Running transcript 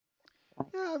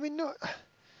I mean, no,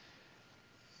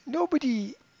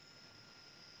 nobody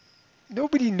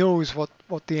nobody knows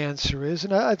what the answer is,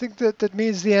 and I think that that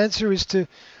means the answer is to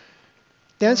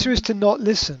not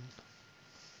listen.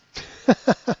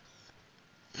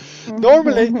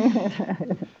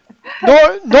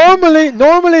 normally,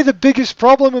 normally the biggest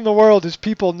problem in the world is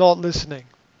people not listening.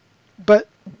 But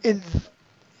in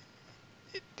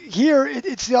here,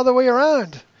 it's the other way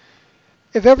around.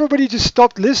 If everybody just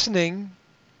stopped listening,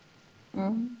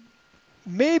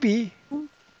 maybe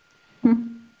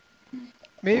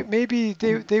maybe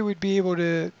they would be able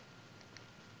to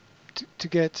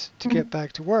get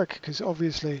back to work because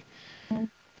obviously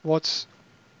what's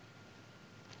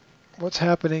what's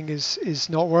happening is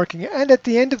not working. And at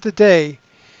the end of the day,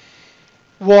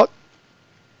 what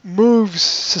moves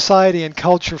society and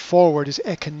culture forward is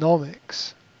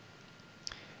economics.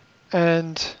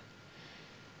 And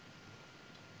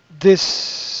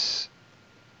this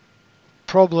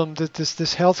problem, that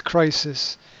this health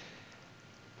crisis,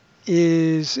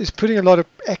 is putting a lot of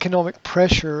economic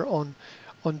pressure on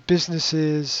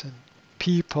businesses and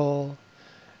people,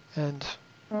 and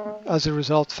as a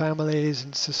result, families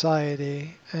and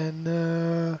society. And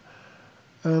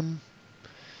um,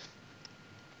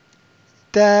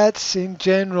 that's in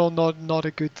general not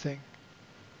a good thing.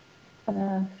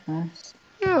 Yes.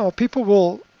 You know, people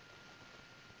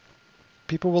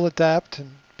will adapt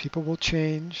and people will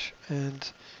change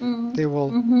and they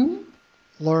will Mm-hmm.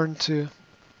 learn to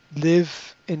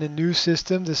live in a new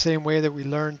system the same way that we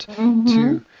learned Mm-hmm.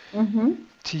 to Mm-hmm.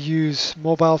 to use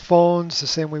mobile phones, the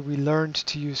same way we learned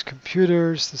to use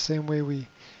computers, the same way we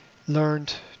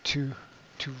learned to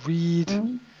to read.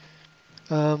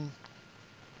 Um,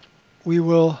 we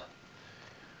will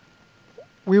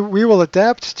we will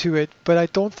adapt to it, but I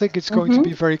don't think it's going to Mm-hmm.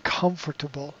 be very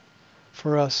comfortable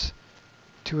for us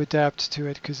to adapt to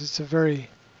it because it's a very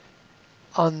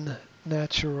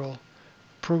unnatural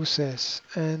process.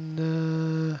 And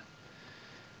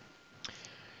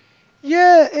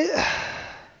yeah,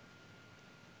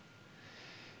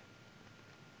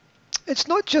 it's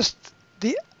not just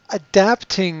the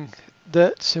adapting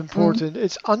that's important.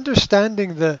 It's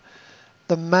understanding the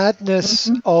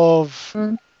madness Mm-hmm. of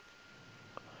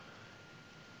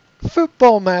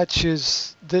football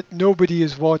matches that nobody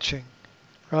is watching,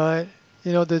 right?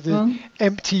 You know, the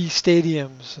empty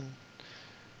stadiums and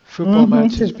football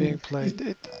matches being played.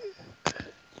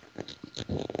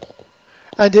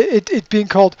 It being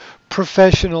called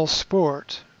professional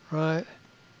sport, right?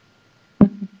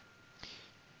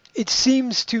 It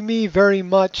seems to me very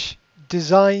much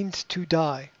designed to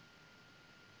die.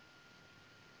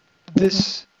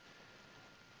 This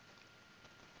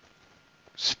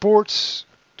sports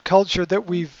culture that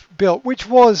we've built, which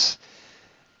was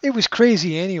it was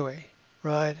crazy anyway,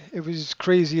 right? It was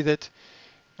crazy that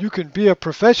you can be a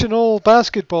professional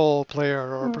basketball player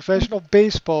or a professional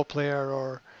baseball player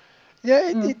or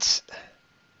yeah, it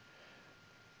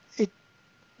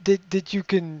that you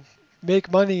can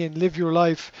make money and live your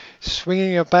life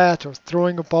swinging a bat or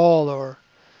throwing a ball or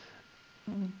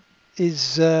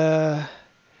is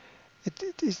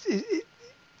it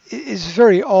is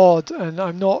very odd, and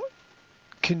I'm not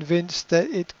convinced that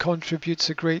it contributes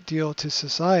a great deal to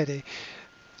society.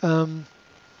 Um,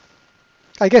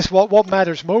 I guess what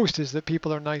matters most is that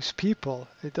people are nice people.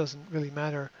 It doesn't really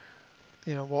matter,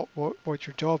 you know, what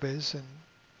your job is, and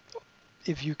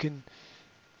if you can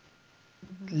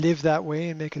live that way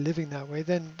and make a living that way,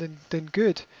 then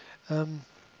good. Um,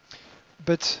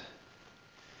 but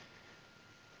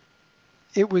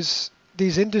it was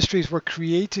these industries were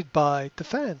created by the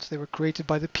fans. They were created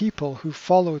by the people who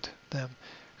followed them,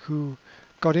 who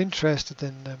got interested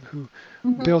in them, who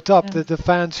built up the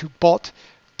fans who bought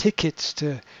tickets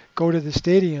to go to the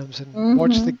stadiums and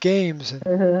watch the games and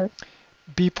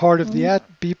be part of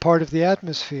the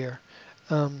atmosphere.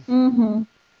 Um,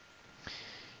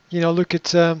 you know, look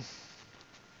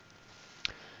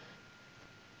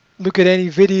at any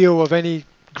video of any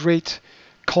great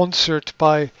concert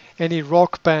by any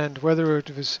rock band, whether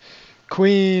it was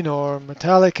Queen or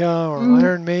Metallica or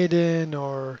Iron Maiden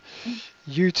or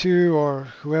U2 or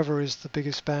whoever is the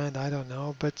biggest band, I don't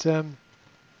know. But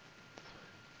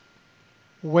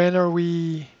when are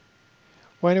we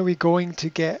when are we going to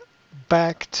get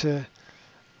back to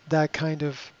that kind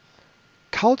of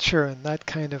culture and that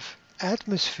kind of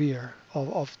atmosphere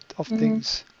of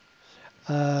things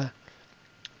uh,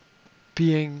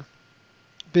 being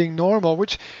being normal,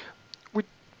 which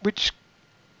which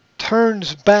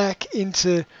turns back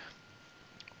into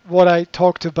what I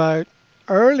talked about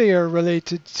earlier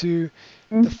related to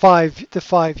the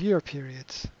 5 year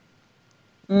periods.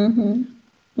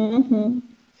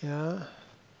 Yeah.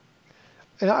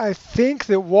 And I think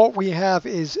that what we have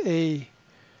is a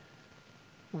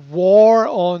war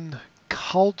on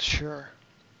culture.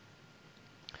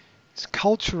 It's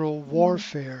cultural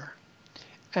warfare,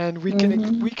 and we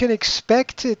Mhm. can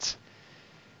expect it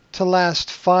to last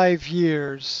 5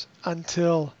 years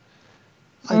until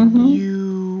a Mhm.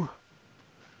 new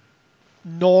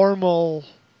normal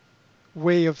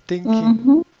way of thinking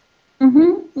Mhm.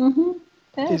 Mhm. Mhm.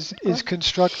 Yes, of is course.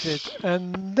 constructed,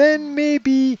 and then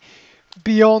maybe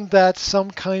beyond that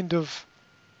some kind of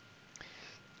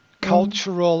Mm.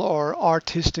 cultural or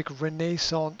artistic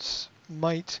renaissance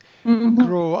might Mhm.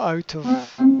 grow out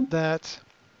of Mhm. that.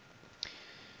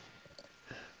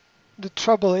 The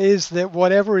trouble is that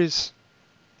whatever is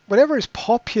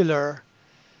popular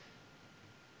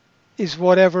is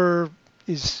whatever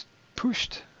is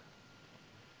pushed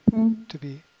Mm. to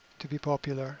be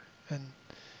popular. And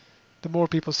the more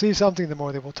people see something, the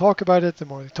more they will talk about it. The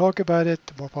more they talk about it,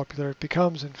 the more popular it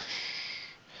becomes,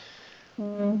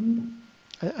 Mhm.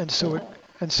 and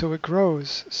so it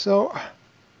grows. So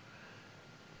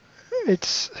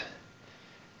it's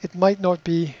it might not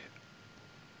be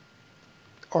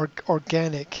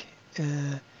organic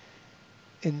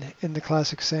in the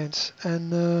classic sense,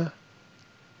 and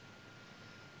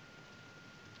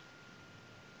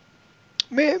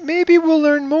maybe we'll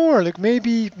learn more. Like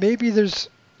maybe there's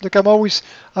like I'm always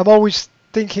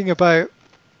thinking about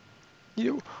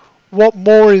you know, what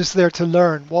more is there to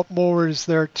learn? What more is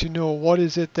there to know?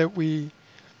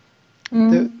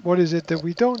 Mm. What is it that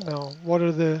we don't know?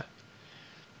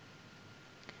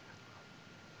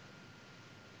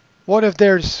 What if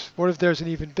there's an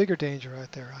even bigger danger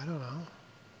out there? I don't know.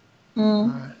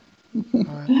 All Mm. right,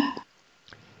 all right.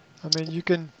 I mean, you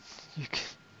can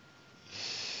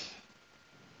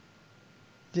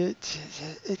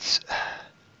it's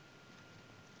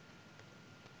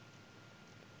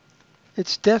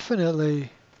it's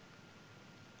definitely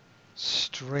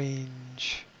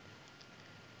strange.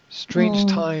 Strange Mm.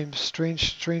 times,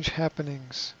 strange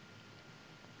happenings.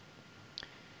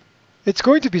 It's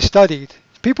going to be studied.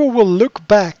 People will look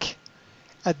back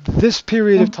at this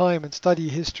period of time and study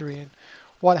history and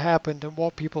what happened and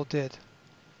what people did.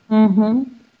 Mhm.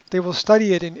 They will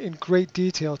study it in great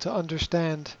detail to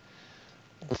understand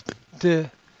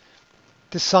the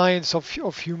the science of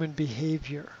human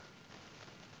behavior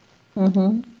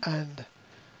Mhm. and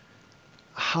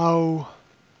how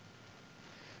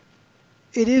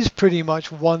it is pretty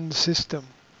much one system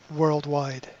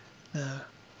worldwide, uh,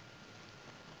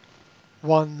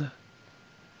 one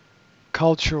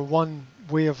culture, one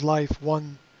way of life,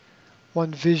 one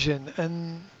vision,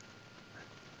 and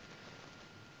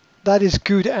that is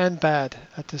good and bad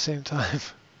at the same time.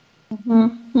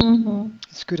 Mhm. Mhm.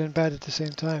 It's good and bad at the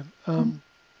same time.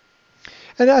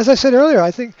 And as I said earlier,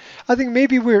 I think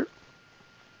maybe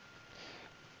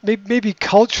maybe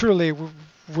culturally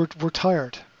we're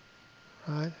tired,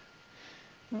 right?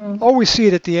 Mm. Always see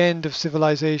it at the end of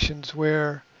civilizations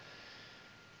where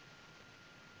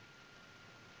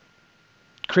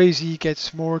crazy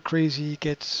gets more crazy,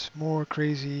 gets more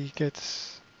crazy,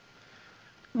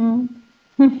 Mm.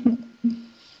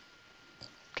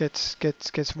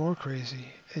 gets more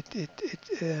crazy.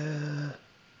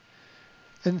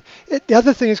 And the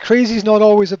other thing is crazy is not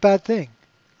always a bad thing,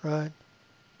 right?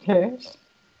 Yes.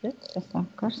 Yes, yes,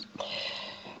 of course.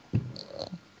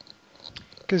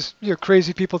 Because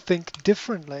crazy people think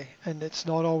differently, and it's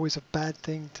not always a bad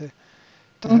thing to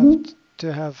have Mhm.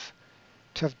 to have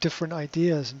to have different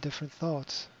ideas and different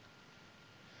thoughts.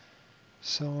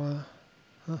 So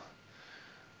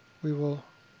we will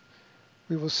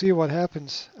we will see what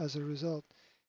happens as a result.